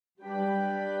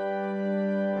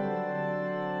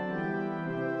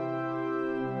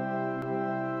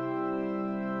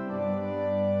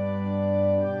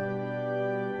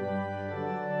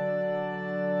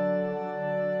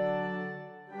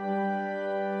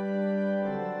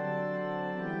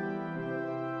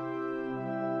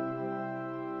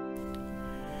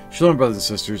Shalom, brothers and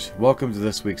sisters. Welcome to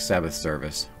this week's Sabbath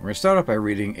service. We're going to start off by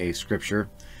reading a scripture,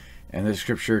 and this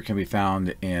scripture can be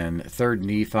found in 3rd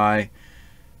Nephi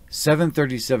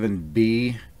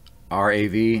 737b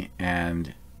RAV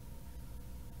and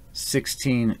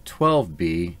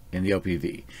 1612b in the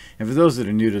OPV. And for those that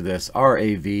are new to this,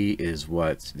 RAV is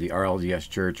what the RLDS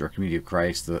Church or Community of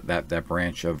Christ, that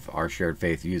branch of our shared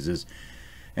faith, uses,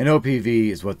 and OPV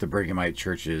is what the Brighamite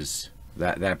churches,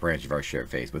 that branch of our shared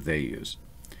faith, what they use.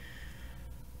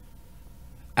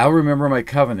 I'll remember my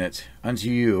covenant unto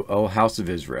you, O house of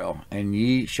Israel, and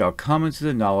ye shall come into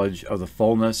the knowledge of the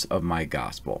fullness of my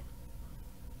gospel.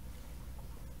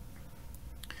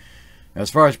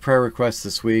 As far as prayer requests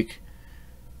this week,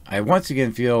 I once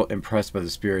again feel impressed by the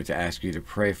Spirit to ask you to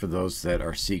pray for those that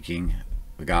are seeking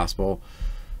the gospel,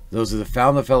 those that have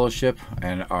found the fellowship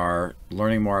and are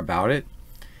learning more about it,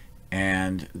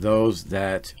 and those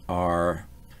that are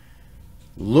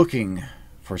looking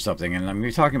for something. And I'm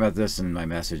going to be talking about this in my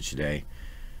message today,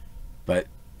 but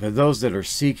for those that are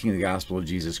seeking the gospel of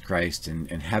Jesus Christ and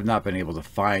have not been able to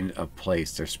find a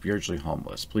place, they're spiritually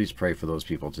homeless, please pray for those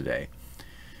people today.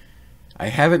 I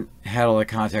haven't had a lot of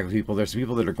contact with people. There's some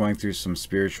people that are going through some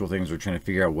spiritual things. They're trying to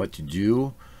figure out what to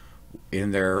do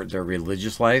in their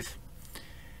religious life,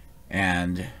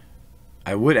 and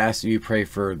I would ask that you pray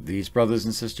for these brothers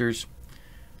and sisters.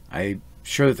 I'm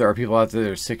sure that there are people out there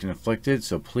that are sick and afflicted,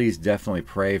 so please definitely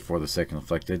pray for the sick and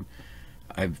afflicted.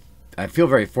 I feel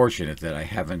very fortunate that I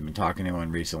haven't been talking to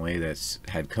anyone recently that's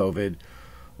had COVID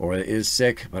or that is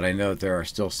sick, but I know that there are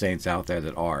still saints out there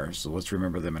that are, so let's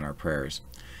remember them in our prayers.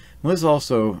 Let's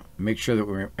also make sure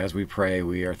that as we pray,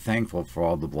 we are thankful for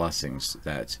all the blessings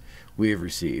that we have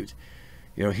received.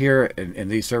 You know, here in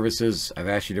these services, I've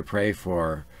asked you to pray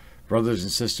for brothers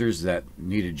and sisters that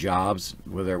needed jobs,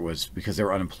 whether it was because they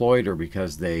were unemployed or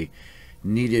because they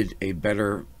needed a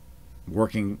better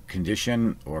working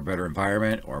condition or a better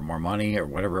environment or more money or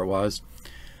whatever it was.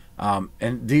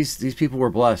 And these people were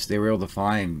blessed. They were able to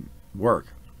find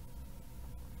work.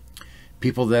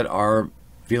 People that are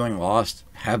feeling lost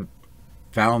have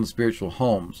found spiritual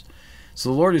homes. So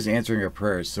the Lord is answering our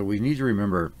prayers. So we need to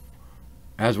remember,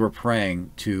 as we're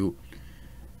praying, to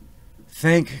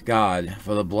thank God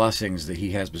for the blessings that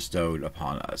He has bestowed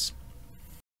upon us.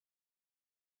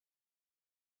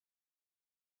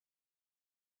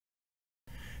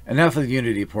 And now for the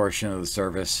unity portion of the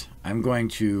service, I'm going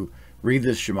to read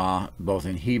this Shema both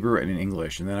in Hebrew and in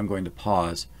English, and then I'm going to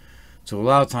pause to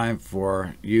allow time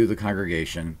for you, the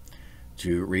congregation,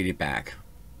 to read it back.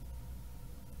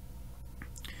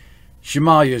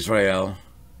 Shema Yisrael,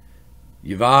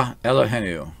 Yavah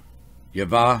Eloheinu,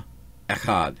 Yavah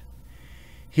Echad.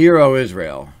 Hear, O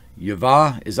Israel,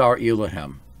 Yavah is our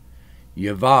Elohim.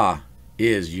 Yavah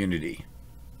is unity.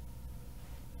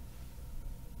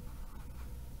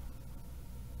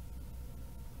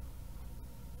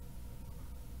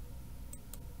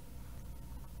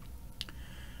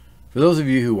 For those of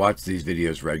you who watch these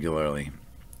videos regularly,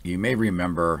 you may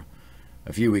remember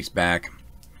a few weeks back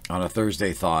on a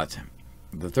Thursday Thought.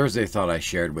 The Thursday Thought I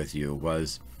shared with you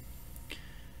was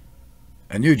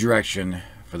a new direction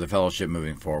for the fellowship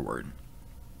moving forward.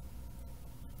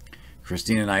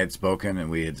 Christine and I had spoken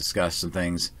and we had discussed some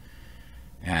things,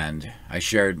 and I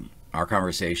shared our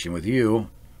conversation with you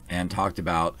and talked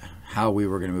about how we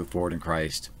were going to move forward in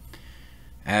Christ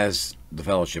as the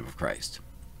fellowship of Christ.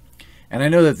 And I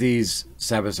know that these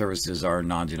Sabbath services are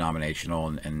non-denominational,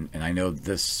 and I know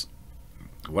this,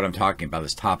 what I'm talking about,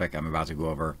 this topic I'm about to go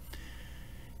over,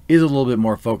 is a little bit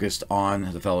more focused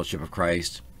on the fellowship of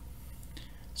Christ.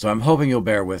 So I'm hoping you'll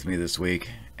bear with me this week,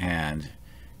 and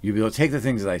you'll be able to take the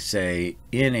things that I say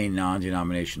in a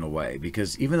non-denominational way,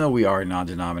 because even though we are a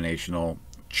non-denominational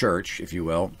church, if you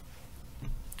will,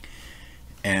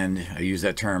 and I use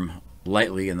that term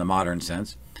lightly in the modern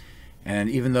sense, and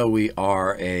even though we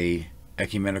are a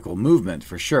ecumenical movement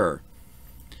for sure,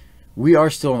 we are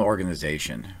still an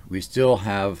organization. We still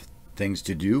have things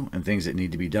to do and things that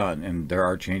need to be done, and there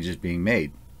are changes being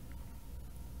made.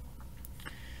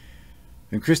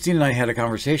 And Christine and I had a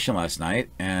conversation last night,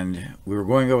 and we were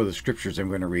going over the scriptures I'm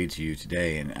going to read to you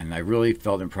today, and I really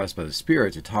felt impressed by the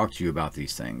Spirit to talk to you about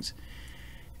these things.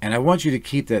 And I want you to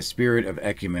keep that spirit of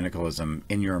ecumenicalism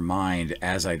in your mind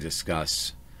as I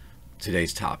discuss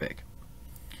today's topic.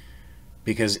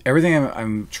 Because everything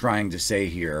I'm trying to say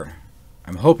here,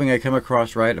 I'm hoping I come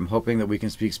across right. I'm hoping that we can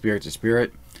speak spirit to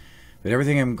spirit. But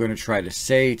everything I'm going to try to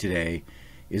say today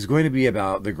is going to be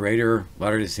about the greater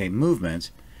Latter-day Saint movement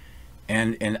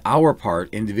and our part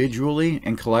individually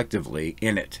and collectively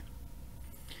in it.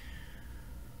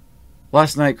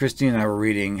 Last night, Christine and I were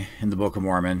reading in the Book of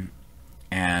Mormon,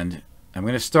 and I'm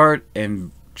going to start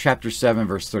in chapter 7,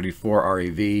 verse 34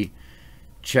 REV,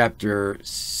 chapter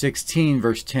 16,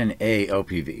 verse 10a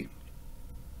OPV.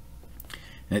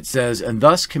 And it says, "And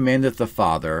thus commandeth the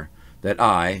Father, that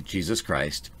I, Jesus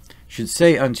Christ, should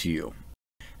say unto you,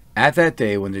 at that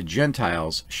day when the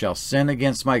Gentiles shall sin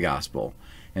against my gospel,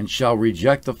 and shall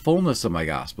reject the fullness of my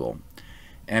gospel,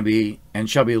 and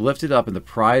shall be lifted up in the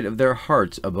pride of their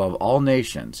hearts above all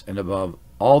nations, and above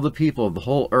all the people of the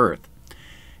whole earth,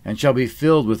 and shall be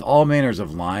filled with all manners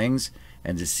of lyings,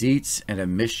 and deceits, and of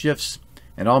mischiefs,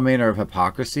 and all manner of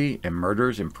hypocrisy, and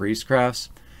murders, and priestcrafts,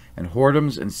 and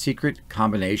whoredoms, and secret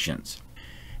combinations.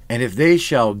 And if they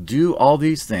shall do all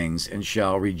these things, and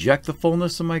shall reject the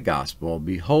fullness of my gospel,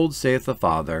 behold, saith the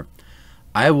Father,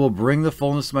 I will bring the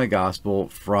fullness of my gospel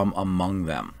from among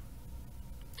them."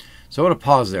 So I want to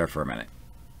pause there for a minute.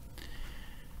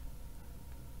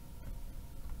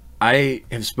 I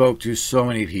have spoke to so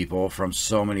many people from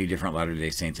so many different Latter-day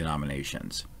Saint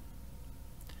denominations.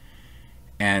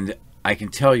 And I can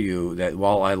tell you that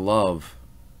while I love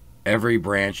every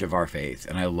branch of our faith,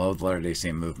 and I love the Latter-day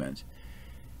Saint movement,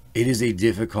 it is a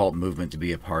difficult movement to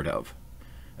be a part of,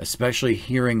 especially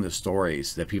hearing the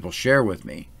stories that people share with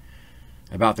me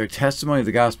about their testimony of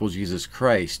the gospel of Jesus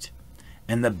Christ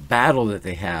and the battle that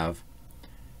they have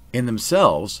in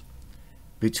themselves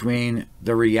between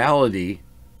the reality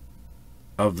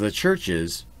of the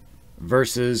churches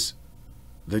versus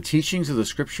the teachings of the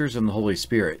scriptures and the Holy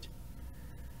Spirit.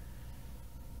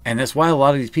 And that's why a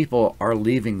lot of these people are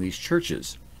leaving these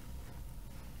churches,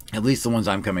 at least the ones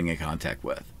I'm coming in contact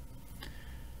with.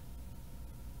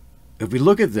 If we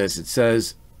look at this, it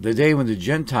says, the day when the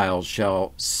Gentiles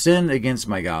shall sin against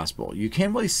my gospel. You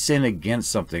can't really sin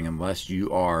against something unless you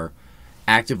are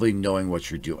actively knowing what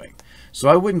you're doing. So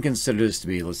I wouldn't consider this to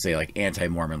be, let's say, like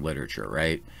anti-Mormon literature,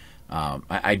 right?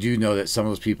 I do know that some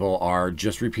of those people are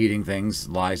just repeating things,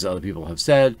 lies that other people have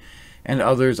said, and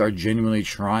others are genuinely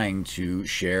trying to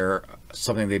share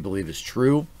something they believe is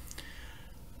true.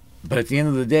 But at the end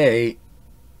of the day,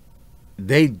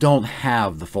 they don't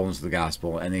have the fullness of the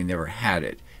gospel, and they never had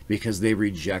it, because they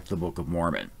reject the Book of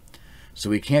Mormon. So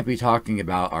we can't be talking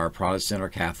about our Protestant or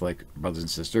Catholic brothers and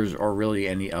sisters, or really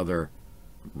any other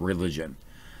religion.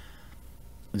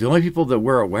 The only people that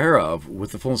we're aware of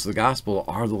with the fullness of the gospel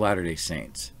are the Latter-day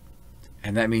Saints.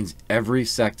 And that means every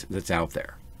sect that's out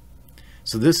there.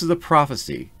 So this is a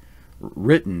prophecy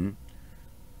written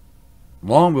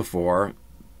long before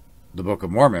the Book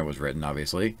of Mormon was written,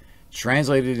 obviously,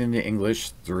 translated into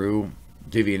English through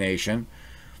divination,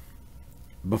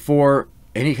 before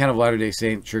any kind of Latter-day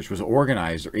Saint church was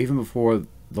organized, or even before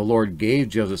the Lord gave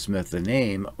Joseph Smith the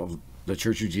name of the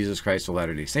Church of Jesus Christ of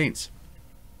Latter-day Saints.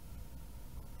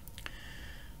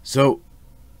 So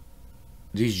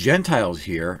these Gentiles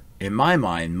here, in my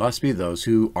mind, must be those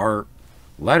who are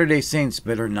Latter-day Saints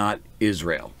but are not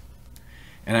Israel.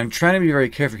 And I'm trying to be very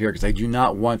careful here, because I do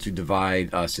not want to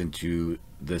divide us into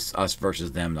this us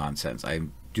versus them nonsense. I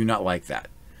do not like that.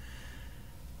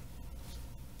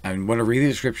 I want to read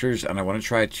these scriptures, and I want to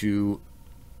try to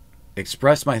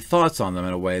express my thoughts on them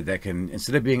in a way that can,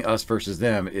 instead of being us versus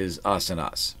them, is us and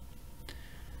us.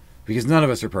 Because none of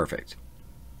us are perfect.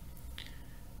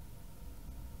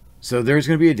 So there's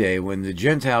going to be a day when the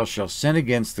Gentiles shall sin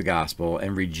against the gospel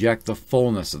and reject the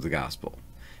fullness of the gospel,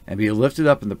 and be lifted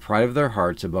up in the pride of their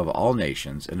hearts above all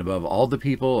nations and above all the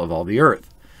people of all the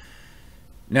earth.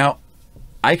 Now,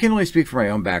 I can only speak from my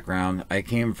own background. I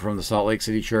came from the Salt Lake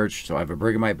City Church, so I have a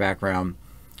Brighamite background.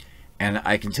 And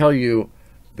I can tell you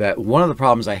that one of the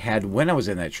problems I had when I was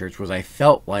in that church was I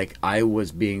felt like I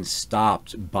was being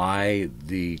stopped by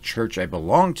the church I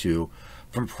belonged to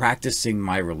from practicing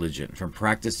my religion, from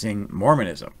practicing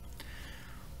Mormonism.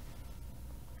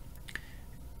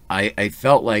 I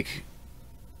felt like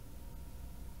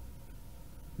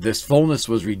this fullness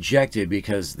was rejected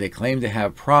because they claimed to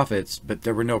have prophets, but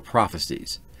there were no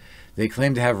prophecies. They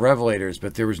claimed to have revelators,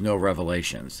 but there was no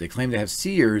revelations. They claimed to have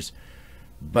seers,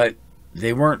 but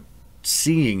they weren't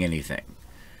seeing anything.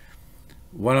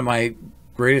 One of my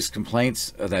greatest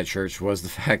complaints of that church was the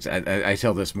fact, I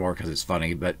tell this more because it's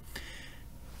funny, but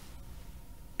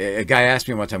a guy asked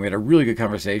me one time, we had a really good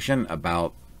conversation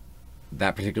about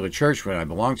that particular church when I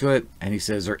belonged to it, and he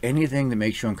says, is there anything that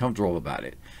makes you uncomfortable about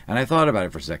it? And I thought about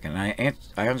it for a second, and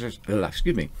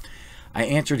I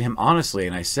answered him honestly,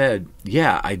 and I said,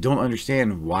 yeah, I don't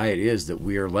understand why it is that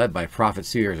we are led by prophets,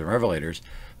 seers, and revelators,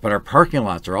 but our parking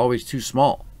lots are always too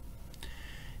small.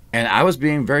 And I was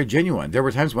being very genuine. There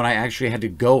were times when I actually had to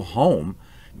go home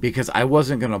because I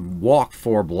wasn't going to walk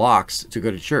 4 blocks to go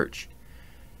to church.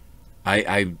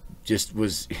 I just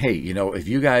was, hey, you know, if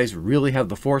you guys really have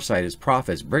the foresight as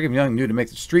prophets, Brigham Young knew to make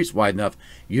the streets wide enough,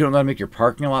 you don't know how to make your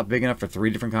parking lot big enough for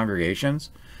 3 different congregations.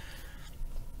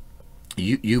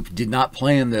 You did not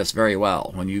plan this very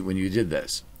well when you did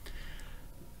this.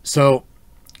 So,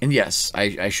 and yes,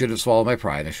 I should have swallowed my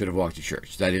pride. I should have walked to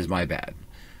church. That is my bad.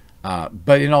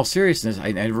 But in all seriousness,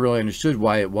 I never really understood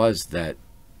why it was that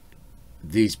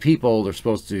these people, they're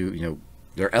supposed to, you know,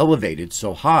 they're elevated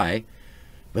so high,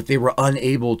 but they were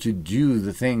unable to do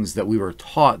the things that we were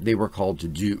taught they were called to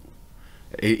do.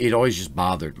 It always just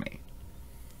bothered me.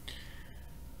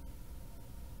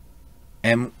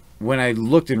 And when I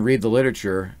looked and read the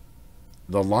literature,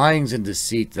 the lyings and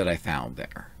deceit that I found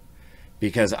there,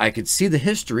 because I could see the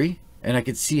history and I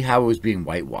could see how it was being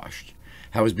whitewashed,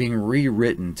 how it was being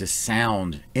rewritten to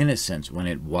sound innocent when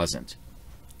it wasn't.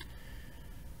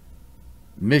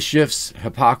 Mischiefs,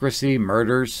 hypocrisy,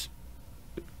 murders.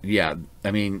 Yeah,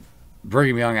 I mean,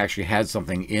 Brigham Young actually had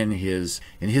something in his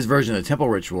version of the temple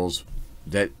rituals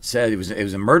that said it was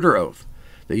a murder oath,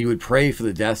 that you would pray for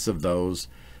the deaths of those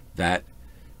that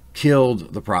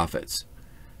killed the prophets.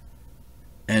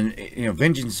 And, you know,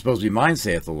 vengeance is supposed to be mine,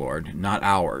 saith the Lord, not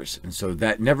ours. And so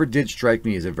that never did strike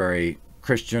me as a very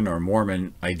Christian or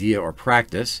Mormon idea or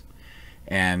practice.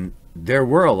 And there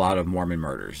were a lot of Mormon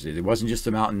murders. It wasn't just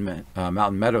the Mountain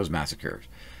Meadows massacres.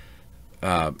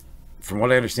 From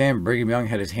what I understand, Brigham Young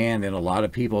had his hand in a lot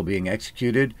of people being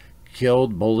executed,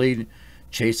 killed, bullied,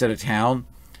 chased out of town,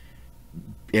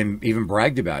 and even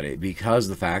bragged about it because of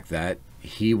the fact that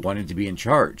he wanted to be in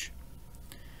charge.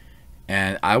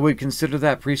 And I would consider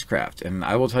that priestcraft. And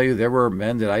I will tell you, there were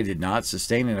men that I did not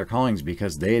sustain in their callings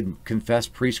because they had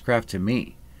confessed priestcraft to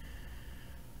me.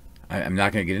 I'm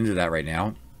not going to get into that right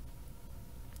now.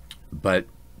 But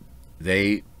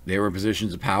they were in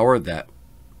positions of power that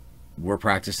were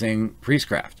practicing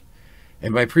priestcraft.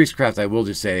 And by priestcraft, I will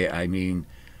just say, I mean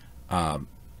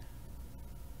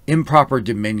improper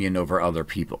dominion over other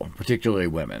people, particularly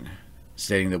women,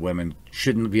 stating that women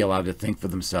shouldn't be allowed to think for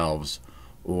themselves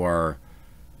or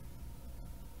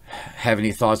have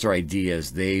any thoughts or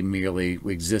ideas. They merely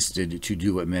existed to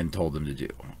do what men told them to do.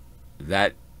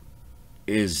 That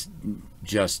is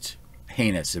just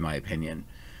heinous, in my opinion.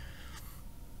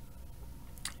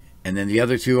 And then the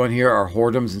other two on here are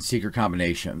whoredoms and secret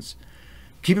combinations.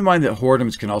 Keep in mind that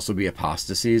whoredoms can also be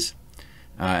apostasies.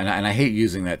 And I hate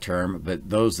using that term, but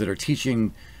those that are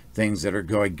teaching things that are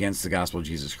go against the gospel of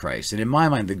Jesus Christ. And in my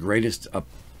mind, the greatest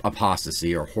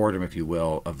apostasy, or whoredom, if you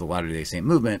will, of the Latter-day Saint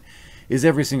movement is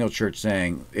every single church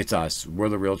saying, it's us, we're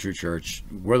the real true church,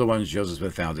 we're the ones Joseph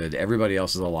Smith founded, everybody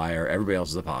else is a liar, everybody else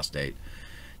is apostate.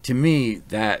 To me,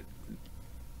 that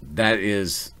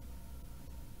is,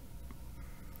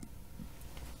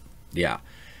 yeah,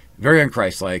 very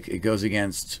unchristlike. It goes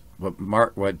against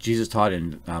what Jesus taught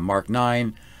in Mark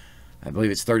 9, I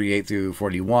believe it's 38 through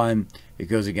 41. It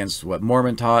goes against what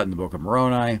Mormon taught in the book of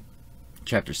Moroni,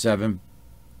 chapter 7.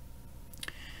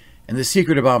 And the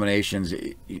secret abominations,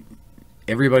 not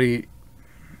everybody,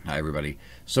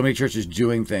 so many churches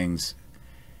doing things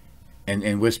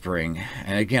and whispering.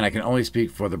 And again, I can only speak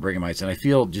for the Brighamites, and I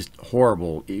feel just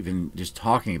horrible even just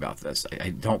talking about this. I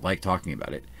don't like talking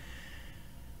about it.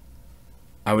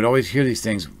 I would always hear these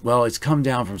things, well, it's come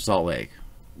down from Salt Lake.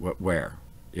 Where?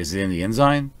 Is it in the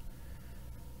Ensign?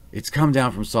 It's come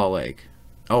down from Salt Lake.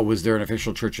 Oh, was there an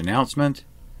official church announcement?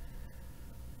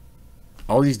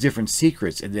 All these different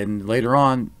secrets. And then later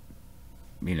on,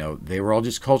 you know, they were all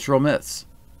just cultural myths.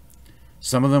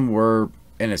 Some of them were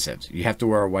innocent. You have to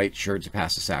wear a white shirt to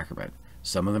pass the sacrament.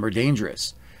 Some of them are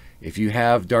dangerous. If you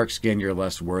have dark skin, you're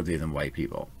less worthy than white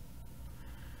people.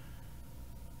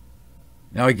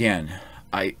 Now again,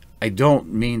 I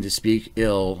don't mean to speak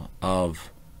ill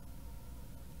of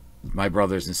my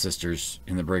brothers and sisters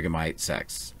in the Brighamite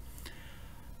sects.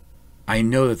 I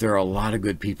know that there are a lot of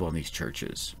good people in these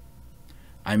churches.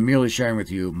 I'm merely sharing with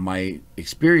you my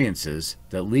experiences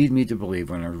that lead me to believe,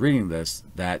 when I'm reading this,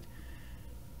 that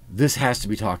this has to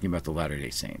be talking about the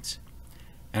Latter-day Saints.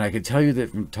 And I can tell you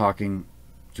that from talking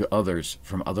to others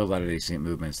from other Latter-day Saint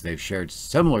movements, they've shared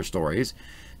similar stories,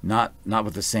 not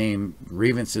with the same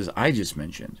grievances I just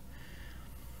mentioned,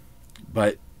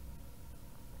 but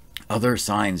other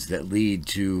signs that lead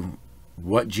to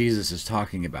what Jesus is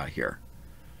talking about here.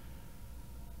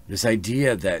 This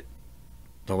idea that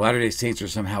the Latter-day Saints are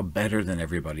somehow better than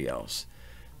everybody else,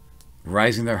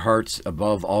 rising their hearts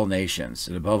above all nations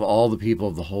and above all the people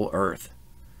of the whole earth.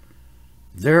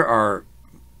 There are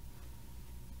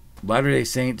Latter-day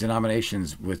Saint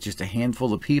denominations with just a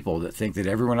handful of people that think that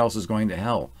everyone else is going to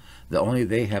hell, that only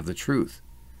they have the truth.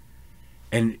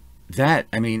 And that,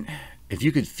 I mean, If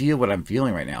you could feel what I'm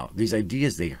feeling right now, these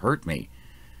ideas, they hurt me.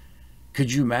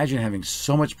 Could you imagine having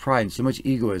so much pride and so much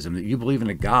egoism that you believe in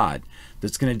a God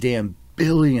that's going to damn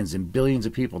billions and billions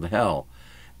of people to hell,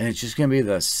 and it's just going to be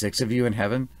the 6 of you in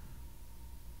heaven?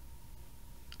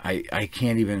 I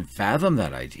can't even fathom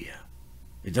that idea.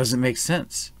 It doesn't make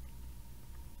sense.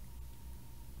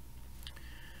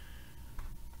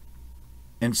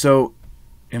 And so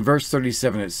in verse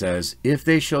 37 it says, if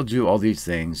they shall do all these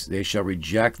things, they shall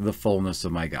reject the fullness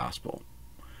of my gospel.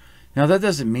 Now that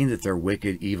doesn't mean that they're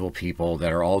wicked, evil people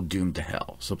that are all doomed to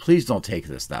hell. So please don't take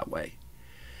this that way.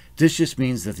 This just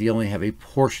means that they only have a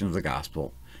portion of the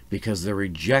gospel because they're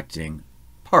rejecting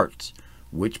parts.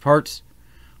 Which parts?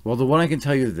 Well, the one I can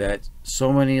tell you that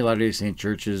so many Latter-day Saint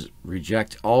churches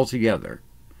reject altogether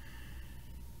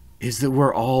is that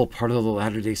we're all part of the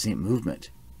Latter-day Saint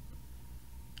movement.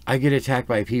 I get attacked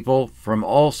by people from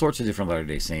all sorts of different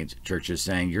Latter-day Saint churches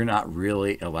saying, you're not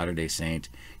really a Latter-day Saint,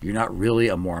 you're not really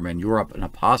a Mormon, you're an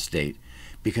apostate,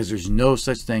 because there's no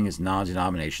such thing as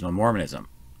non-denominational Mormonism.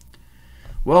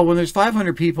 Well, when there's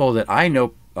 500 people that I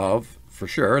know of, for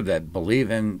sure, that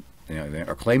believe in,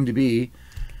 or claim to be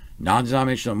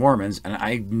non-denominational Mormons, and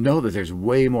I know that there's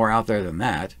way more out there than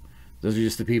that, those are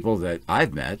just the people that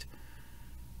I've met,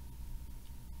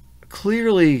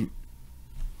 clearly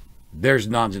there's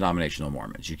non-denominational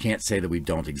Mormons. You can't say that we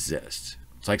don't exist.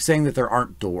 It's like saying that there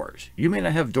aren't doors. You may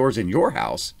not have doors in your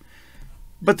house,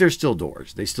 but there's still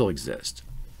doors. They still exist.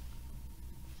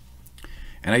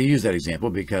 And I use that example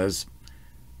because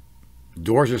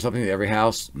doors are something that every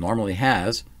house normally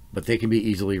has, but they can be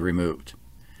easily removed.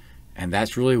 And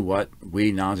that's really what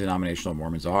we non-denominational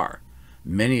Mormons are.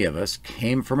 Many of us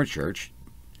came from a church,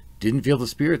 didn't feel the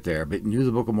Spirit there, but knew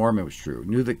the Book of Mormon was true,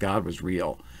 knew that God was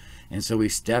real. And so we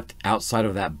stepped outside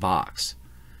of that box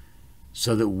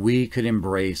so that we could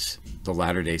embrace the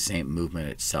Latter-day Saint movement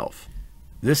itself.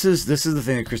 This is the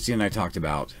thing that Christine and I talked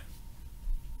about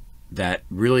that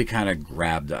really kind of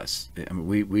grabbed us. I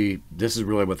mean, this is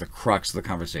really what the crux of the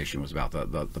conversation was about,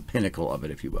 the pinnacle of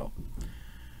it, if you will.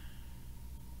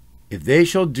 If they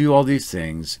shall do all these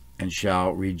things and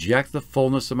shall reject the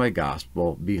fullness of my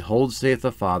gospel, behold, saith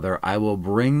the Father, I will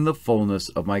bring the fullness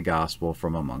of my gospel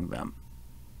from among them.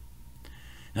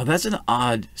 Now that's an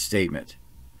odd statement.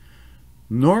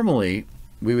 Normally,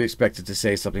 we would expect it to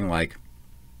say something like,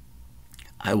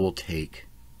 I will take.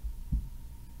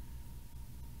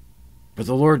 But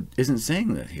the Lord isn't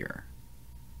saying that here.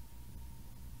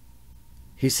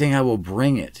 He's saying, I will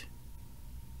bring it.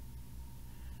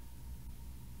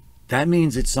 That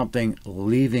means it's something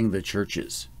leaving the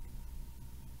churches,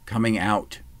 coming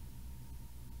out.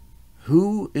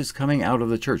 Who is coming out of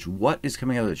the church? What is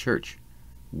coming out of the church?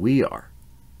 We are.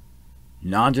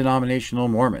 Non-denominational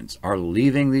Mormons are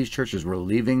leaving these churches. We're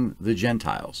leaving the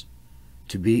Gentiles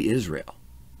to be Israel.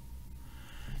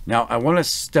 Now, I want to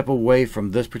step away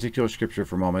from this particular scripture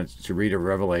for a moment to read a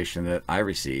revelation that I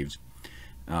received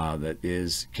that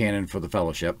is canon for the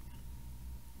fellowship.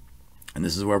 And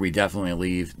this is where we definitely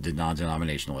leave the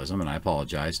non-denominationalism, and I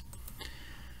apologize.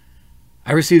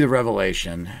 I received a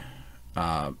revelation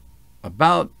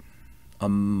about a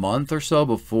month or so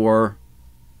before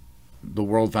the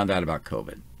world found out about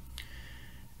COVID.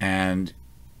 And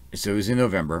so it was in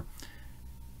November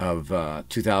of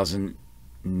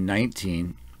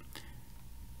 2019.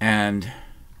 And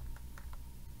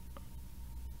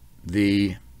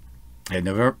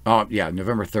November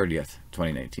 30th,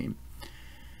 2019.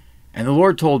 And the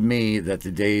Lord told me that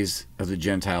the days of the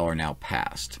Gentile are now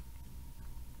past.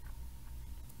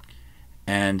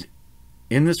 And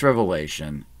in this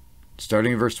revelation,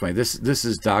 starting in verse 20, this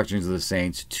is Doctrines of the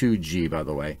Saints 2G, by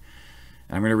the way.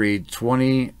 And I'm going to read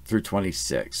 20 through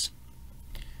 26.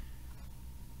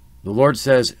 The Lord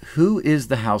says, who is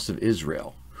the house of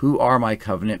Israel? Who are my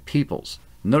covenant peoples?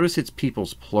 Notice it's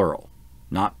peoples plural,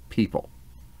 not people.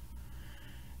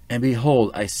 And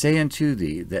behold, I say unto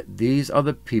thee that these are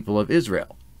the people of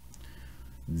Israel.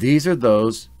 These are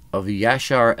those of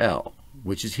Yashar El,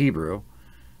 which is Hebrew,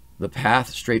 the path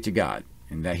straight to God.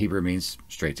 And that Hebrew means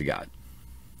straight to God.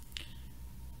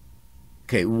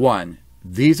 Okay, 1.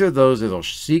 These are those that will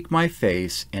seek my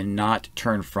face and not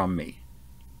turn from me.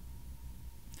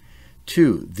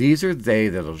 2. These are they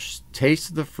that will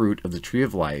taste the fruit of the tree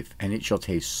of life, and it shall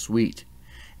taste sweet,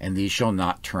 and these shall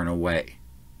not turn away.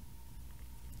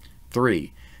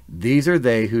 3. These are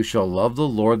they who shall love the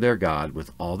Lord their God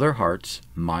with all their hearts,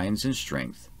 minds, and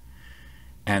strength.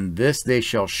 And this they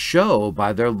shall show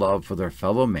by their love for their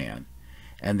fellow man,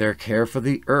 and their care for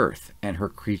the earth and her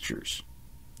creatures.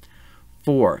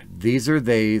 4. These are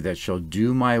they that shall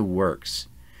do my works,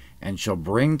 and shall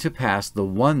bring to pass the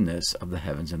oneness of the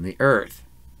heavens and the earth.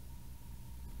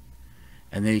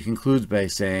 And then he concludes by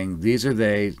saying, these are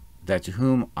they that to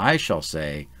whom I shall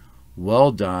say,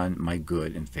 well done, my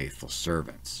good and faithful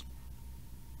servants.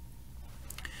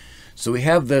 So we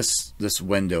have this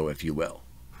window, if you will.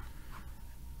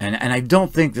 And I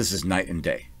don't think this is night and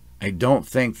day. I don't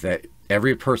think that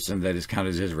every person that is counted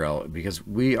as Israel, because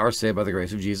we are saved by the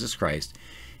grace of Jesus Christ,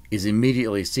 is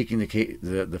immediately seeking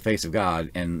the face of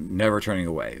God and never turning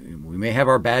away. We may have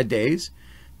our bad days.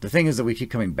 The thing is that we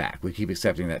keep coming back. We keep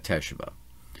accepting that teshuvah.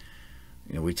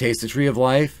 You know, we taste the tree of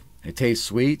life. It tastes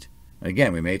sweet.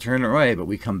 Again, we may turn away, but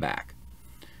we come back.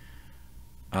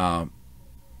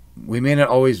 We may not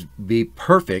always be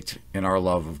perfect in our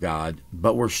love of God,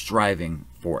 but we're striving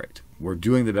for it. We're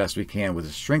doing the best we can with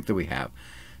the strength that we have.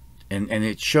 And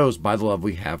it shows by the love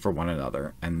we have for one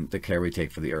another and the care we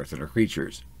take for the earth and our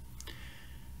creatures.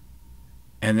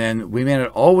 And then we may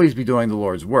not always be doing the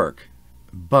Lord's work,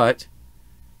 but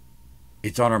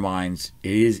it's on our minds.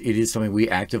 It is something we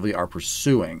actively are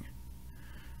pursuing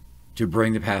to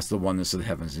bring to pass the oneness of the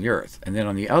heavens and the earth. And then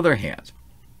on the other hand,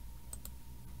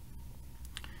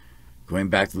 going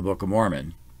back to the Book of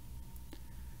Mormon,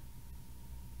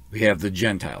 we have the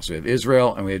Gentiles. We have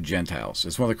Israel and we have Gentiles.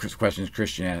 It's one of the questions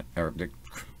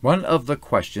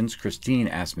Christine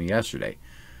asked me yesterday.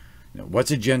 You know,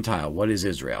 what's a Gentile? What is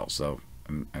Israel? So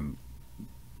I'm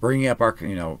bringing up our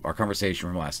conversation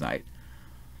from last night.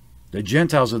 The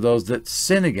Gentiles are those that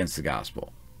sin against the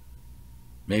gospel.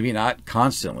 Maybe not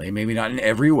constantly, maybe not in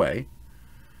every way,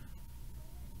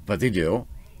 but they do.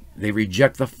 They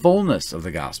reject the fullness of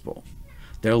the gospel.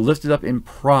 They're lifted up in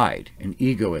pride and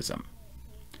egoism.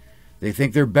 They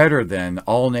think they're better than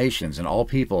all nations and all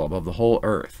people above the whole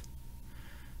earth.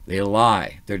 They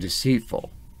lie. They're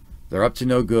deceitful. They're up to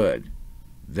no good.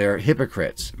 They're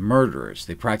hypocrites, murderers.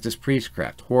 They practice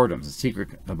priestcraft, whoredoms, and secret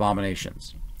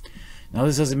abominations. Now,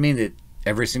 this doesn't mean that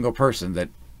every single person that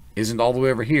isn't all the way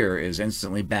over here is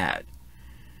instantly bad.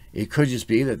 It could just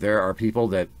be that there are people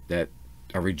that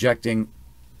are rejecting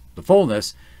the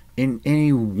fullness in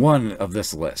any one of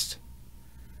this list.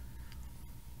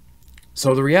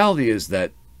 So the reality is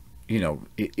that, you know,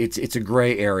 it's a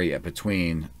gray area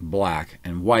between black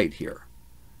and white here.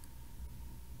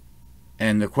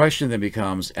 And the question then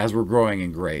becomes, as we're growing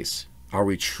in grace, are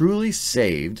we truly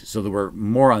saved so that we're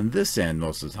more on this end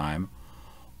most of the time?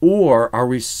 Or are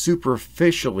we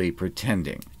superficially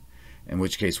pretending, in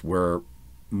which case we're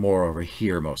more over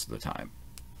here most of the time?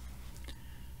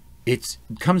 It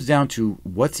comes down to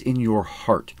what's in your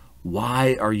heart.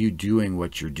 Why are you doing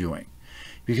what you're doing?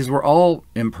 Because we're all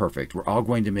imperfect. We're all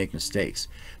going to make mistakes.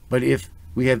 But if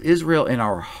we have Israel in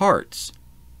our hearts,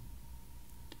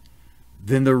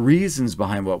 then the reasons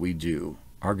behind what we do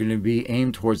are going to be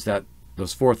aimed towards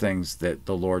those four things that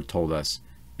the Lord told us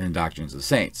in the Doctrines of the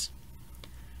Saints.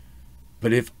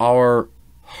 But if our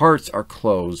hearts are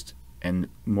closed and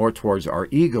more towards our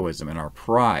egoism and our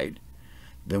pride,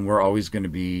 then we're always going to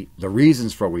be, the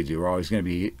reasons for what we do are always going to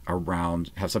be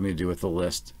around, have something to do with the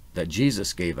list that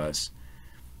Jesus gave us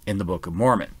in the Book of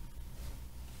Mormon.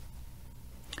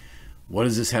 What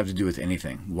does this have to do with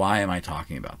anything? Why am I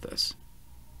talking about this?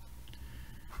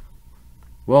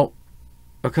 Well,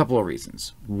 a couple of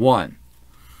reasons. One,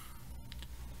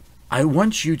 I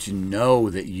want you to know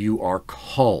that you are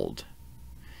called.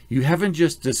 You haven't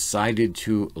just decided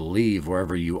to leave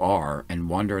wherever you are and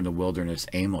wander in the wilderness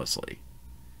aimlessly.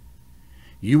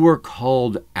 You were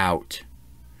called out,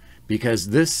 because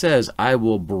this says, I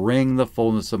will bring the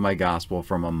fullness of my gospel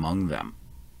from among them.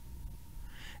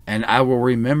 And I will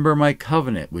remember my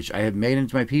covenant, which I have made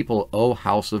unto my people, O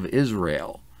house of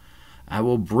Israel. I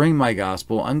will bring my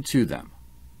gospel unto them.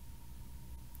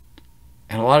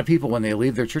 And a lot of people, when they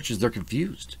leave their churches, they're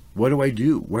confused. What do I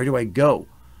do? Where do I go?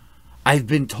 I've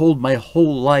been told my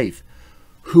whole life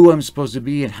who I'm supposed to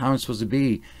be and how I'm supposed to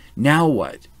be. Now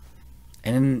what?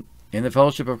 And in the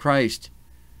fellowship of Christ,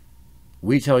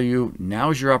 we tell you,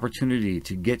 now's your opportunity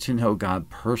to get to know God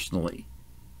personally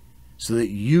so that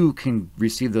you can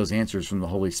receive those answers from the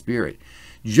Holy Spirit.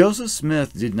 Joseph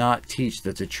Smith did not teach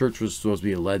that the church was supposed to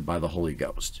be led by the Holy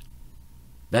Ghost.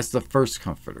 That's the first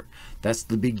comforter. That's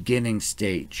the beginning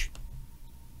stage.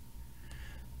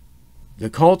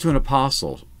 The call to an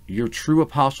apostle, your true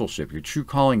apostleship, your true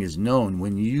calling is known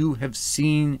when you have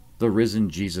seen the risen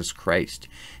Jesus Christ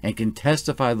and can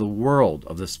testify the world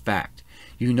of this fact.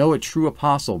 You know a true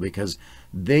apostle because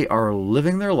they are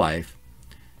living their life,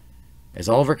 as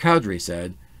Oliver Cowdery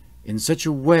said, in such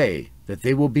a way that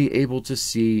they will be able to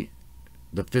see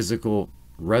the physical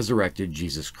resurrected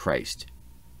Jesus Christ.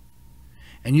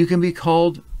 And you can be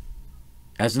called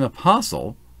as an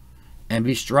apostle and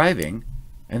be striving,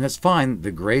 and that's fine.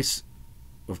 The grace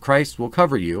of Christ will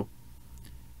cover you.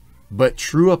 But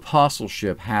true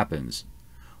apostleship happens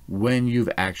when you've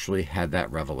actually had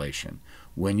that revelation,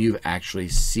 when you've actually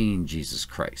seen Jesus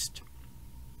Christ.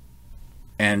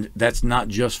 And that's not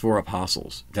just for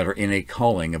apostles that are in a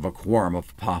calling of a quorum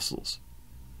of apostles.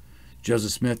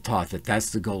 Joseph Smith taught that that's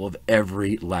the goal of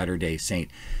every Latter-day Saint.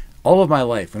 All of my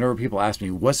life, whenever people ask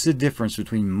me, what's the difference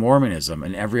between Mormonism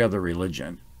and every other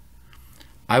religion?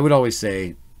 I would always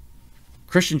say,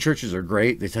 Christian churches are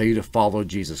great. They tell you to follow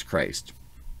Jesus Christ.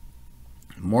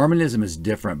 Mormonism is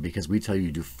different because we tell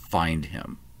you to find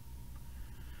him.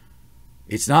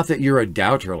 It's not that you're a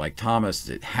doubter like Thomas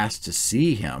that has to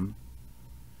see him.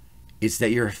 It's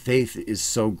that your faith is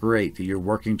so great that you're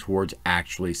working towards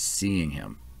actually seeing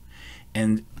him.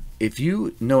 And if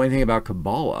you know anything about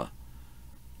Kabbalah,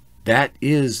 that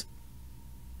is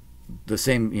the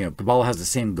same, Kabbalah has the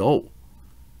same goal.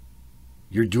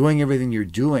 You're doing everything you're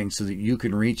doing so that you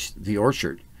can reach the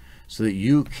orchard, so that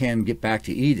you can get back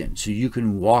to Eden, so you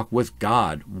can walk with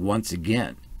God once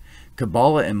again.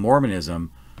 Kabbalah and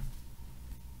Mormonism,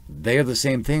 they are the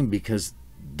same thing because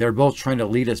they're both trying to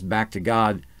lead us back to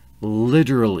God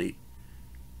literally,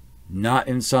 not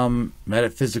in some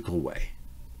metaphysical way.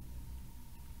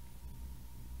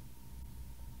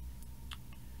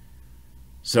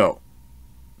 So,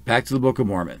 back to the Book of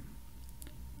Mormon.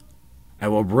 I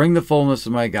will bring the fullness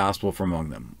of my gospel from among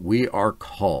them. We are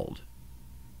called.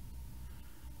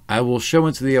 I will show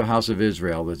unto thee, O house of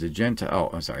Israel, that the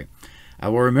Gentiles... I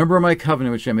will remember my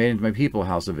covenant which I made unto my people,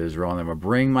 house of Israel, and I will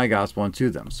bring my gospel unto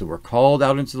them. So we're called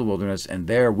out into the wilderness, and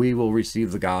there we will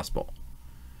receive the gospel.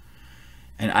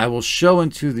 And I will show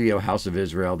unto thee, O house of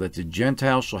Israel, that the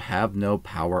Gentiles shall have no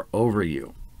power over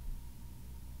you.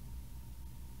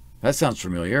 That sounds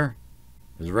familiar.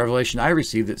 There's a revelation I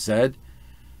received that said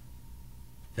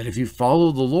that if you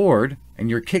follow the Lord and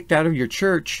you're kicked out of your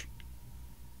church,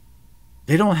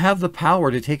 they don't have the power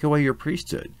to take away your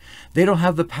priesthood. They don't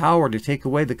have the power to take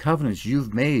away the covenants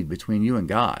you've made between you and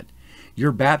God.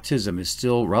 Your baptism is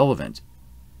still relevant.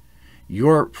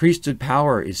 Your priesthood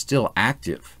power is still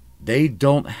active. They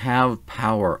don't have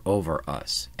power over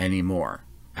us anymore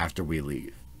after we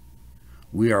leave.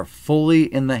 We are fully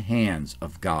in the hands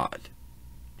of God.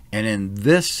 And in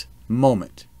this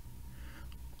moment,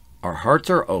 our hearts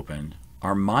are open,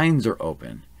 our minds are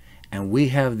open, and we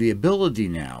have the ability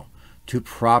now to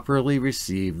properly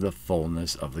receive the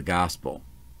fullness of the gospel.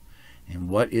 And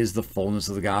what is the fullness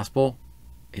of the gospel?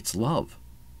 It's love.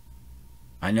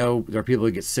 I know there are people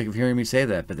who get sick of hearing me say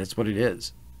that, but that's what it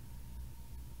is.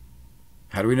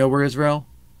 How do we know we're Israel?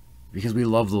 Because we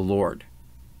love the Lord.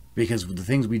 Because the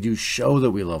things we do show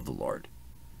that we love the Lord.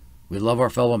 We love our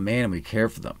fellow man and we care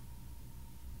for them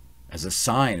as a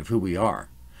sign of who we are.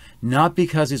 Not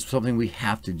because it's something we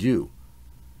have to do,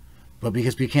 but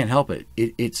because we can't help it.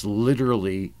 It's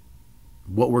literally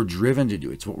what we're driven to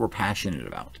do. It's what we're passionate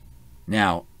about.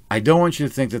 Now, I don't want you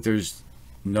to think that there's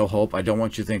no hope. I don't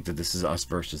want you to think that this is us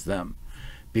versus them,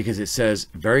 because it says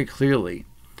very clearly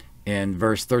in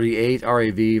verse 38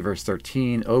 RAV, verse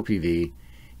 13 OPV,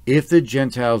 if the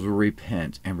Gentiles will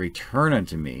repent and return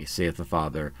unto me, saith the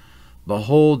Father,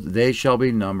 behold, they shall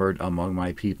be numbered among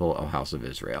my people, O house of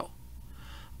Israel.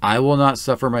 I will not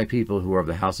suffer my people who are of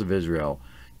the house of Israel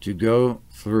to go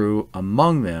through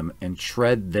among them and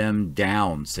tread them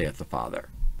down, saith the Father.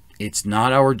 It's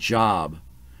not our job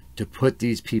to put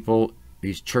these people,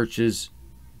 these churches,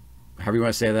 however you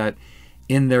want to say that,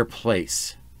 in their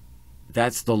place.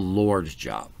 That's the Lord's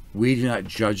job. We do not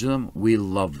judge them. We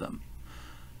love them.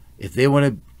 If they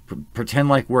want to pretend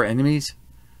like we're enemies,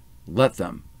 let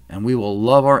them. And we will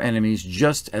love our enemies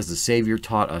just as the Savior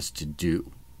taught us to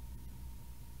do.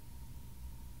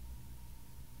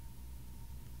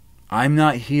 I'm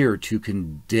not here to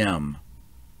condemn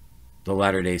the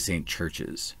Latter-day Saint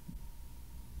churches.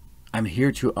 I'm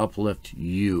here to uplift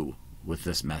you with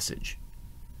this message.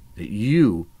 That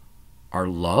you are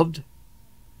loved,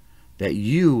 that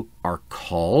you are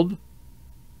called,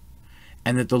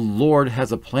 and that the Lord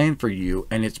has a plan for you,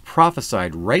 and it's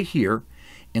prophesied right here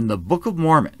in the Book of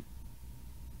Mormon,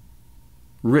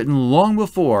 written long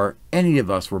before any of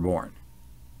us were born.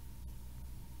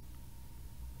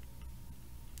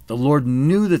 The Lord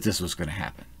knew that this was going to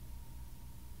happen.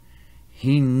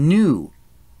 He knew.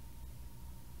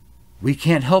 We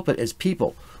can't help it as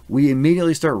people. We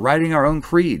immediately start writing our own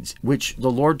creeds, which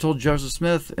the Lord told Joseph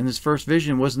Smith in his first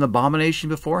vision was an abomination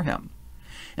before him.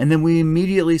 And then we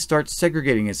immediately start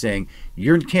segregating and saying,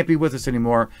 you can't be with us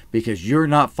anymore because you're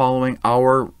not following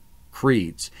our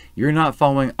creeds. You're not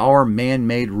following our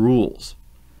man-made rules.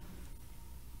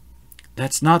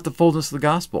 That's not the fullness of the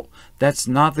gospel. That's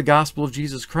not the gospel of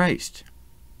Jesus Christ.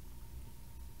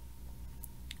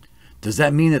 Does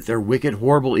that mean that they're wicked,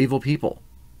 horrible, evil people?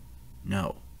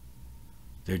 No.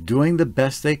 They're doing the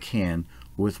best they can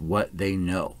with what they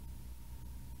know.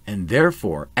 And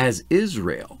therefore, as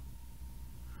Israel,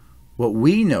 what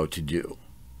we know to do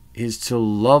is to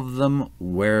love them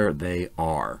where they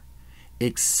are,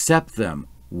 accept them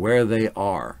where they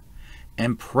are,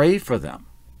 and pray for them.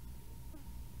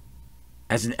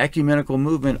 As an ecumenical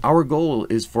movement, our goal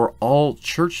is for all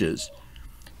churches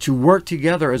to work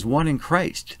together as one in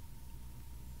Christ.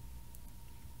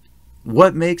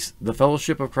 What makes the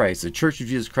Fellowship of Christ, the Church of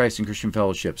Jesus Christ and Christian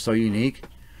Fellowship, so unique?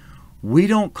 We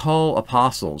don't call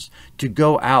apostles to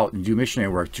go out and do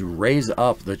missionary work to raise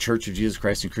up the Church of Jesus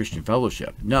Christ and Christian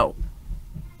Fellowship. No.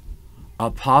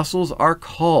 Apostles are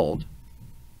called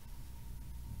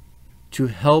to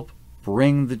help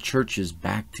bring the churches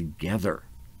back together.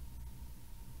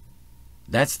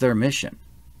 That's their mission.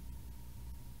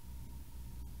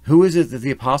 Who is it that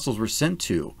the apostles were sent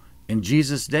to in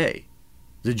Jesus' day?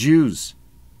 The Jews.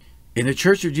 In the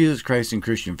Church of Jesus Christ and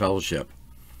Christian Fellowship,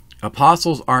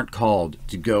 apostles aren't called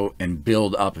to go and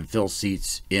build up and fill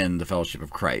seats in the Fellowship of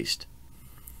Christ.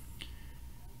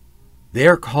 They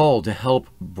are called to help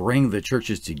bring the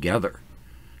churches together,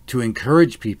 to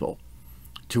encourage people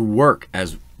to work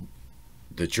as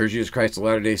the Church of Jesus Christ of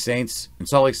Latter-day Saints in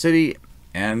Salt Lake City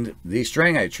and the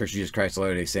Strangite Church of Jesus Christ of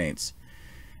Latter-day Saints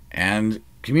and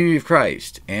Community of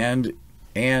Christ and.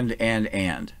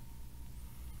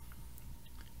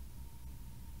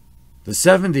 The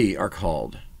 70 are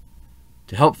called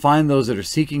to help find those that are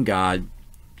seeking God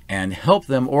and help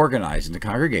them organize into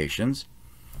congregations,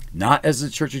 not as the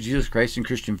Church of Jesus Christ and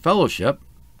Christian Fellowship,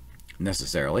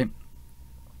 necessarily,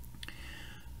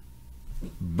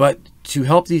 but to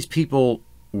help these people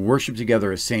worship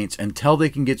together as saints until they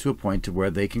can get to a point to where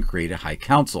they can create a high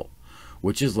council,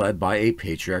 which is led by a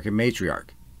patriarch and matriarch.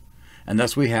 And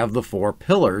thus we have the 4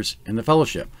 pillars in the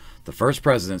fellowship. The first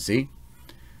presidency,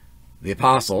 the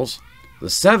apostles, the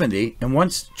 70, and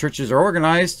once churches are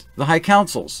organized, the high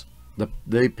councils,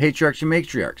 the patriarchs and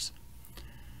matriarchs.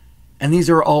 And these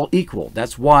are all equal.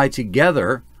 That's why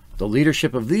together the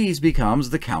leadership of these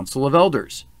becomes the council of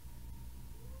elders.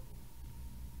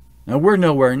 Now we're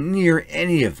nowhere near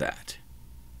any of that.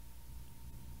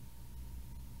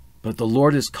 But the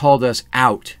Lord has called us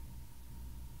out.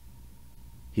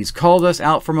 He's called us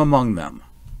out from among them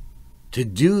to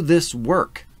do this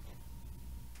work.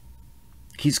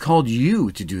 He's called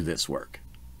you to do this work.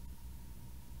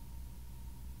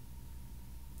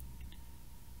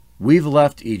 We've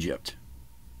left Egypt.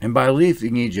 And by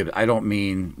leaving Egypt, I don't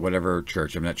mean whatever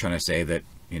church. I'm not trying to say that,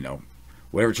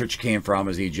 whatever church you came from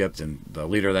is Egypt and the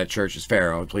leader of that church is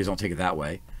Pharaoh. Please don't take it that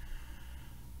way.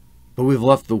 But we've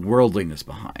left the worldliness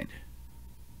behind.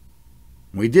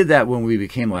 We did that when we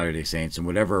became Latter-day Saints in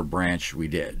whatever branch we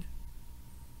did.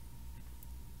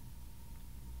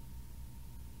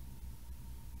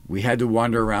 We had to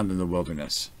wander around in the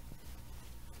wilderness.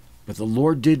 But the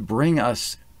Lord did bring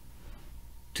us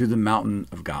to the mountain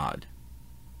of God.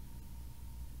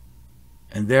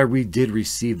 And there we did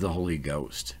receive the Holy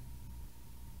Ghost.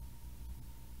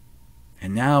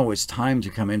 And now it's time to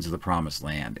come into the promised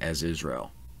land as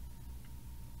Israel.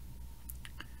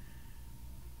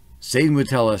 Satan would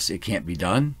tell us it can't be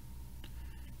done.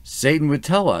 Satan would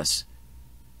tell us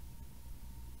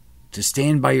to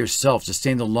stand by yourself, to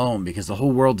stand alone, because the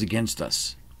whole world's against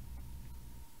us.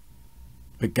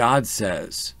 But God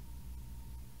says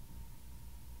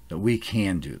that we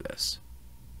can do this,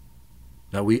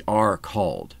 that we are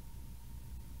called,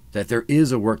 that there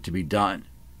is a work to be done.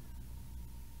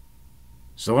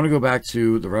 So I want to go back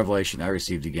to the revelation I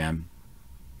received again,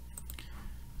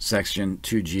 section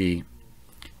 2G,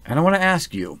 and I want to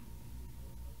ask you,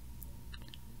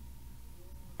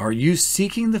 are you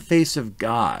seeking the face of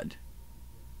God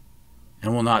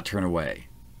and will not turn away?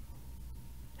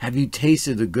 Have you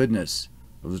tasted the goodness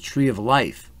of the tree of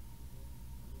life,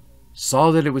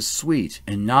 saw that it was sweet,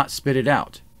 and not spit it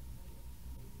out?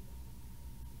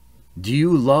 Do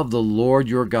you love the Lord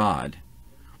your God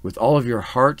with all of your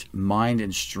heart, mind,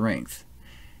 and strength,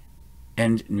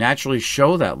 and naturally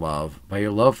show that love by your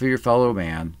love for your fellow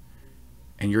man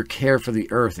and your care for the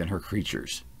earth and her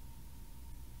creatures?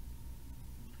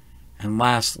 And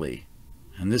lastly,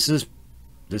 and this is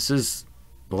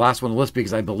the last one on the list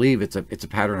because I believe it's a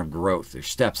pattern of growth. There's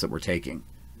steps that we're taking.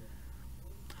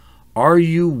 Are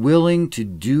you willing to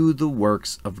do the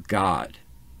works of God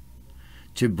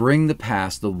to bring to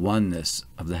pass the oneness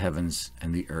of the heavens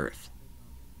and the earth?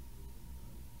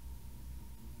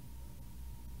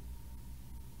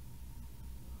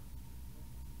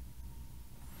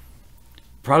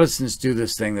 Protestants do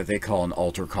this thing that they call an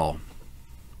altar call.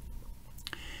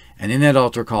 And in that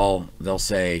altar call, they'll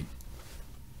say,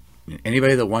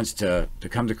 anybody that wants to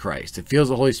come to Christ, that feels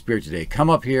the Holy Spirit today, come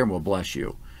up here and we'll bless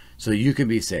you so you can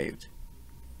be saved.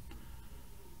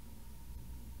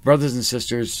 Brothers and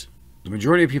sisters, the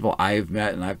majority of people I've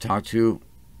met and I've talked to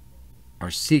are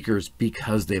seekers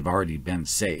because they've already been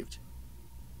saved.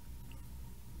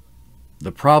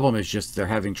 The problem is just they're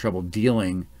having trouble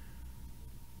dealing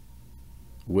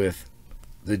with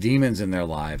the demons in their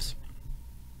lives,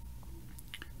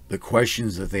 the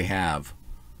questions that they have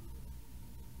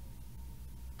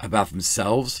about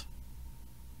themselves,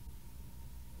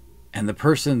 and the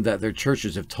person that their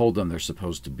churches have told them they're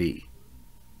supposed to be.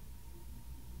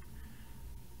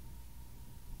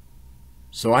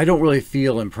 So I don't really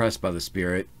feel impressed by the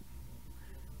Spirit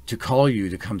to call you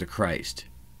to come to Christ.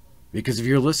 Because if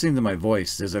you're listening to my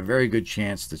voice, there's a very good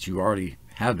chance that you already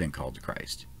have been called to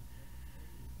Christ.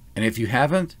 And if you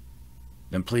haven't,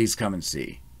 then please come and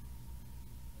see.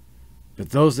 But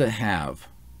those that have,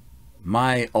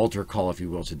 my altar call, if you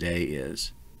will, today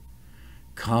is,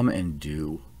 come and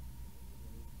do.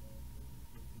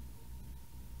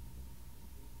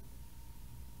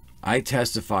 I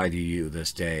testify to you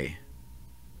this day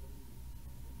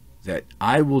that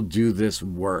I will do this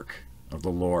work of the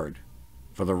Lord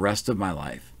for the rest of my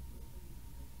life.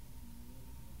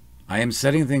 I am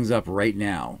setting things up right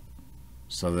now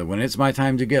so that when it's my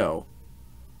time to go,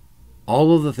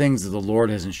 all of the things that the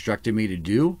Lord has instructed me to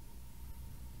do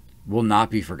will not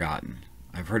be forgotten.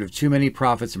 I've heard of too many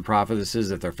prophets and prophetesses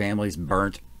that their families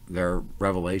burnt their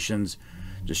revelations,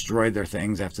 destroyed their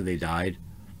things after they died.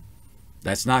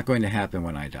 That's not going to happen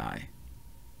when I die.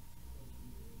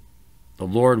 The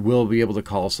Lord will be able to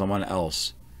call someone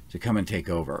else to come and take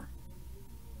over,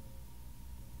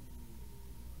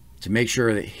 to make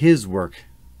sure that His work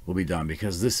will be done,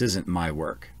 because this isn't my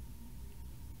work.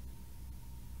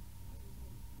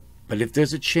 But if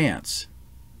there's a chance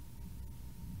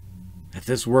that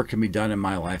this work can be done in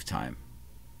my lifetime,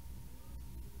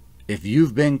 if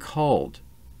you've been called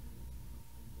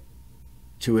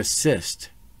to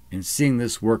assist in seeing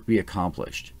this work be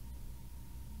accomplished,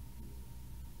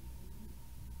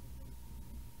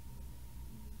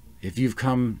 if you've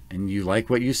come and you like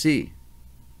what you see,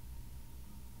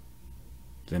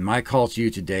 then my call to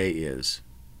you today is,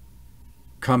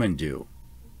 come and do.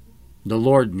 The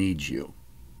Lord needs you.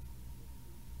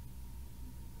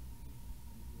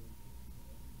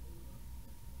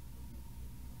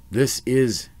 This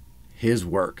is His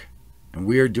work, and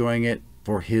we are doing it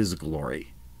for His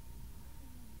glory.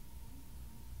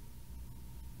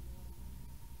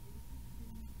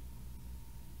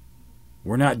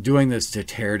 We're not doing this to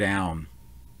tear down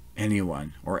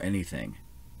anyone or anything,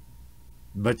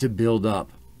 but to build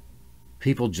up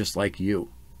people just like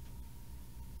you.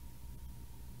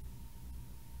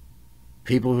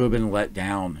 People who have been let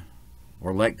down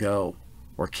or let go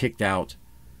or kicked out,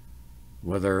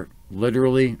 whether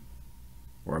literally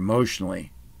or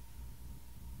emotionally,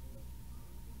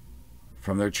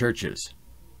 from their churches.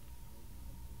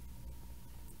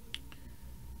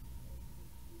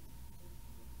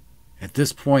 At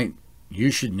this point, you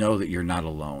should know that you're not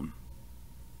alone.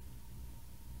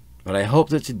 But I hope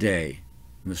that today,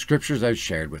 in the scriptures I've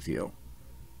shared with you,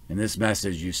 in this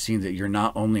message, you've seen that you're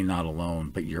not only not alone,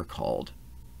 but you're called,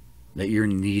 that you're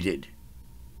needed,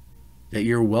 that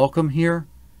you're welcome here,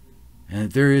 and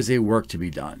that there is a work to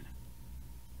be done.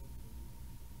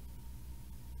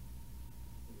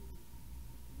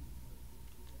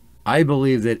 I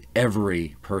believe that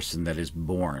every person that is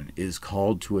born is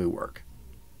called to a work.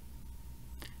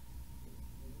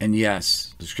 And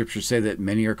yes, the scriptures say that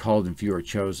many are called and few are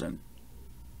chosen.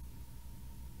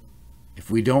 If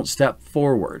we don't step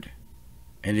forward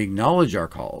and acknowledge our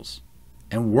calls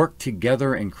and work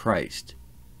together in Christ,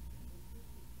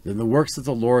 then the works that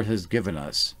the Lord has given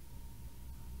us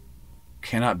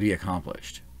cannot be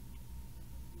accomplished.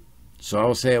 So I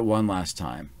will say it one last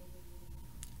time.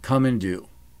 Come and do.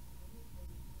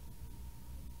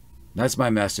 That's my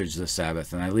message this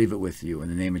Sabbath, and I leave it with you in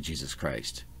the name of Jesus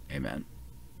Christ. Amen.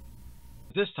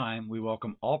 At this time, we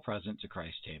welcome all present to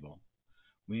Christ's table.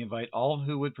 We invite all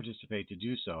who would participate to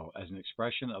do so as an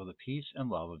expression of the peace and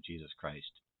love of Jesus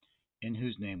Christ, in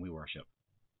whose name we worship.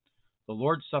 The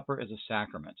Lord's Supper is a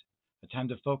sacrament, a time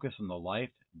to focus on the life,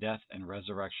 death, and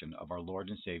resurrection of our Lord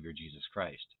and Savior Jesus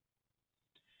Christ.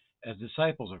 As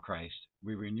disciples of Christ,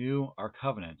 we renew our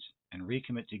covenants and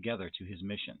recommit together to His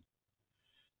mission,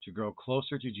 to grow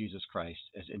closer to Jesus Christ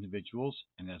as individuals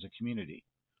and as a community,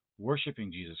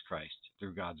 worshiping Jesus Christ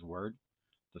through God's Word,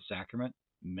 the sacrament,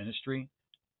 ministry,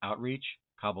 outreach,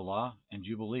 Kabbalah, and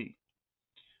Jubilee.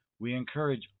 We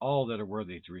encourage all that are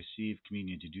worthy to receive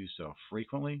communion to do so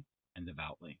frequently and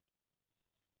devoutly.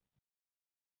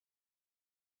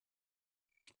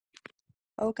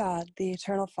 O God, the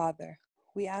eternal Father,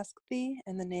 we ask thee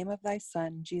in the name of thy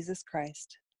Son, Jesus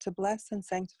Christ, to bless and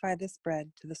sanctify this bread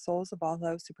to the souls of all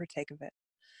those who partake of it,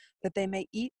 that they may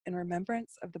eat in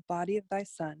remembrance of the body of thy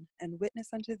Son, and witness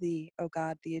unto thee, O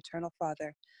God, the eternal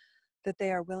Father, that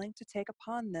they are willing to take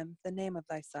upon them the name of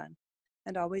thy Son,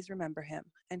 and always remember him,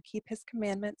 and keep his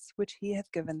commandments which he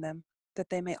hath given them, that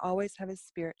they may always have his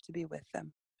Spirit to be with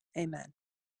them. Amen.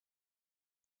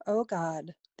 O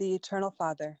God, the eternal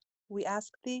Father, we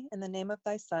ask thee in the name of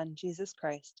thy Son, Jesus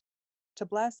Christ, to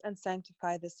bless and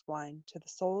sanctify this wine to the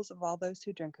souls of all those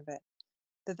who drink of it,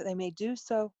 that they may do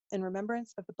so in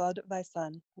remembrance of the blood of thy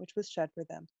Son, which was shed for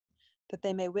them, that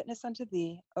they may witness unto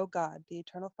thee, O God, the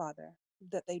eternal Father,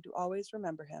 that they do always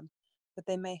remember him, that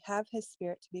they may have his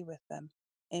Spirit to be with them.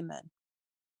 Amen.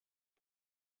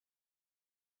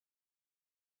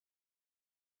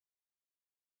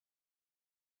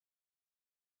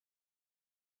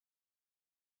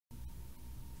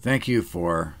 Thank you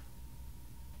for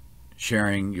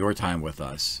sharing your time with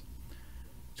us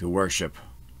to worship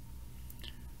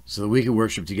so that we can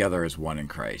worship together as one in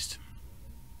Christ.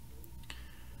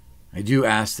 I do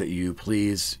ask that you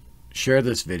please share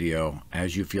this video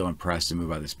as you feel impressed and moved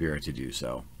by the Spirit to do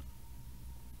so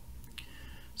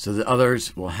that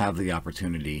others will have the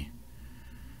opportunity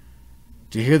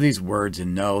to hear these words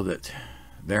and know that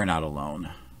they're not alone,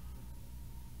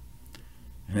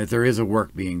 and that there is a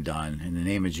work being done in the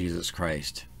name of Jesus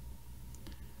Christ,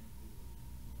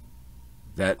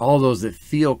 that all those that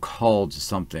feel called to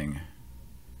something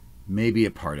may be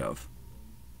a part of.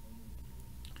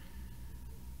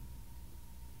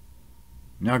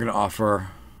 I'm now going to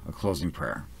offer a closing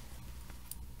prayer.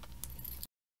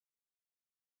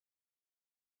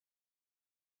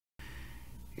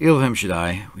 Elohim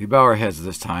Shaddai, we bow our heads at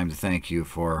this time to thank you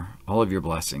for all of your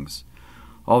blessings,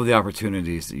 all of the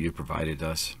opportunities that you provided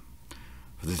us,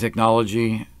 for the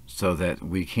technology so that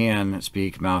we can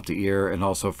speak mouth to ear, and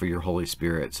also for your Holy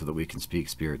Spirit so that we can speak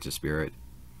spirit to spirit.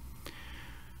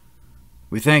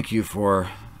 We thank you for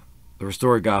the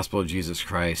restored gospel of Jesus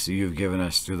Christ that you've given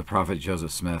us through the prophet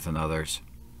Joseph Smith and others.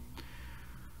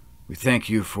 We thank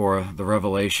you for the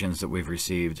revelations that we've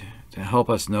received to help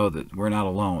us know that we're not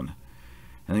alone,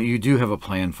 and that you do have a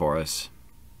plan for us.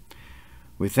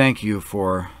 We thank you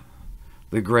for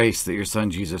the grace that your Son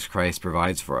Jesus Christ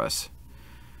provides for us,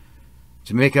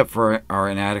 to make up for our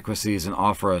inadequacies and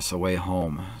offer us a way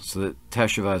home, so that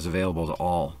Teshuvah is available to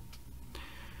all.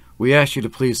 We ask you to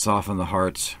please soften the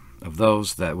hearts of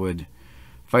those that would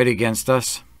fight against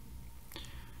us,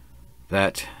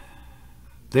 that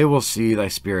they will see thy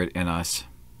Spirit in us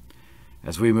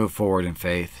as we move forward in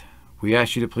faith. We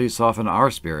ask you to please soften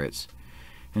our spirits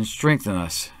and strengthen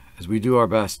us as we do our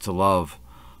best to love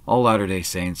all Latter-day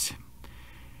Saints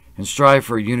and strive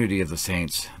for unity of the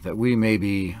saints, that we may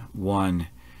be one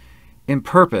in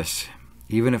purpose,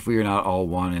 even if we are not all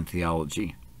one in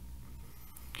theology.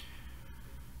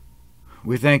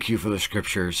 We thank you for the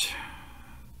scriptures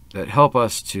that help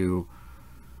us to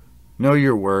know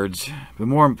your words, but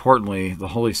more importantly, the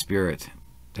Holy Spirit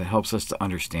that helps us to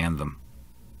understand them.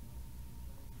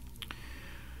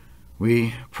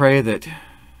 We pray that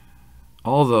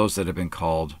all those that have been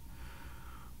called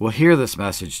will hear this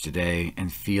message today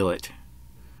and feel it,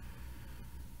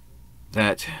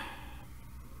 that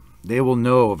they will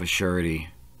know of a surety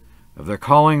of their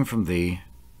calling from thee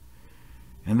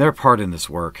and their part in this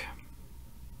work.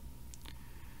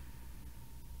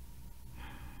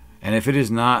 And if it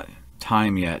is not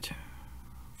time yet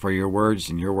for your words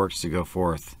and your works to go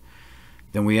forth,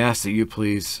 then we ask that you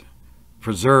please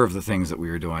preserve the things that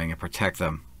we are doing and protect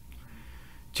them,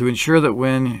 to ensure that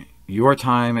when your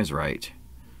time is right,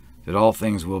 that all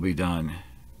things will be done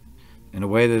in a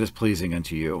way that is pleasing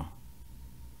unto you.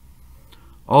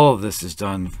 All of this is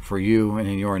done for you and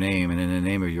in your name and in the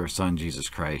name of your Son, Jesus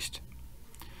Christ.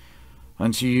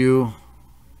 Unto you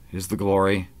is the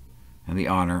glory and the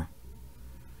honor,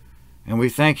 and we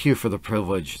thank you for the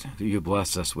privilege that you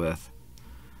bless us with,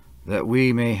 that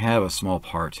we may have a small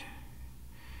part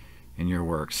in your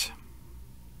works.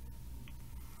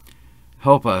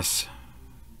 Help us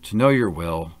to know your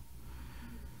will,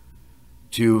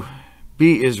 to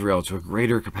be Israel to a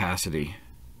greater capacity,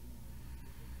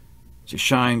 to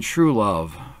shine true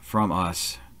love from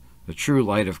us, the true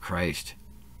light of Christ,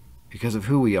 because of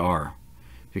who we are,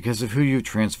 because of who you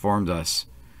transformed us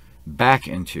back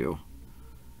into,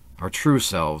 our true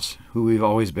selves, who we've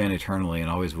always been eternally and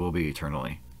always will be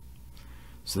eternally,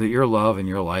 so that your love and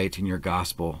your light and your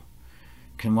gospel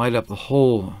can light up the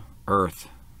whole earth,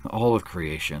 all of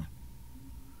creation,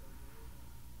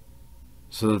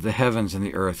 so that the heavens and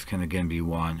the earth can again be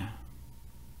one.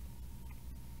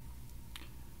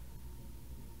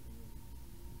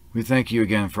 We thank you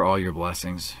again for all your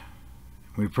blessings.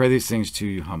 We pray these things to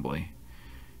you humbly.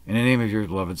 In the name of your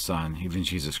beloved Son, even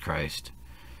Jesus Christ.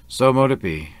 So mote it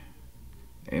be.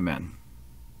 Amen.